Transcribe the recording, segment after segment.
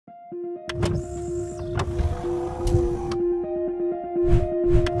Good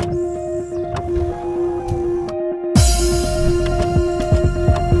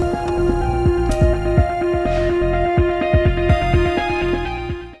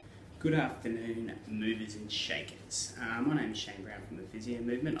afternoon, movers and shakers. My name is Shane Brown from the Physio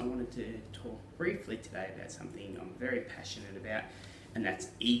Movement. I wanted to talk briefly today about something I'm very passionate about, and that's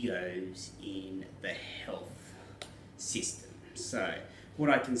egos in the health system. So, what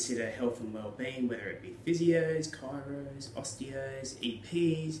I consider health and well-being, whether it be physios, chiros, osteos,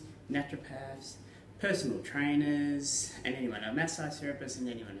 EPs, naturopaths, personal trainers, and anyone, massage therapists, and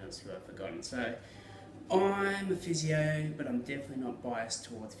anyone else who I've forgotten. So, I'm a physio, but I'm definitely not biased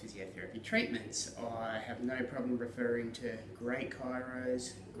towards physiotherapy treatments. I have no problem referring to great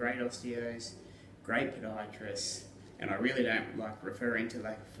chiros, great osteos, great podiatrists, and I really don't like referring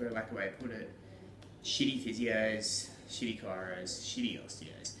to, for lack of a way to put it, shitty physios, shitty chiros, shitty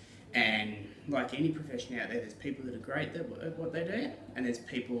osteos. And like any profession out there, there's people that are great at what they do, and there's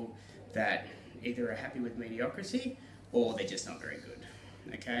people that either are happy with mediocrity or they're just not very good.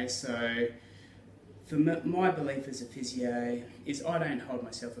 Okay, so for my belief as a physio is I don't hold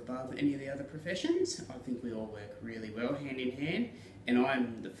myself above any of the other professions. I think we all work really well hand in hand, and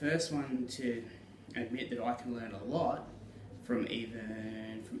I'm the first one to admit that I can learn a lot from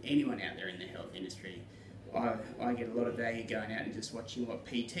anyone out there in the health industry. I get a lot of value going out and just watching what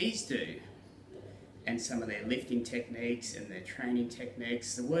PTs do and some of their lifting techniques and their training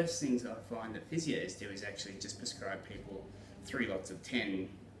techniques. The worst things I find that physios do is actually just prescribe people 3 lots of 10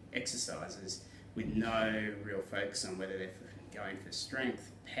 exercises with no real focus on whether they're going for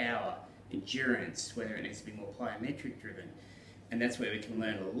strength, power, endurance, whether it needs to be more plyometric driven. And that's where we can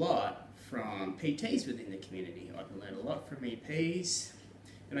learn a lot from PTs within the community. I can learn a lot from EPs,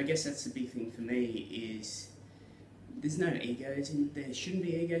 and I guess that's the big thing for me is there's no egos, there shouldn't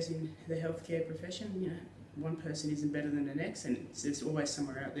be egos in the healthcare profession. You know, one person isn't better than the next, and there's always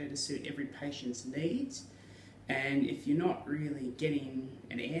somewhere out there to suit every patient's needs. And if you're not really getting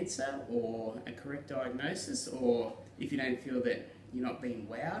an answer or a correct diagnosis, or if you don't feel that you're not being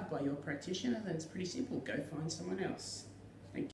wowed by your practitioner, then it's pretty simple, go find someone else.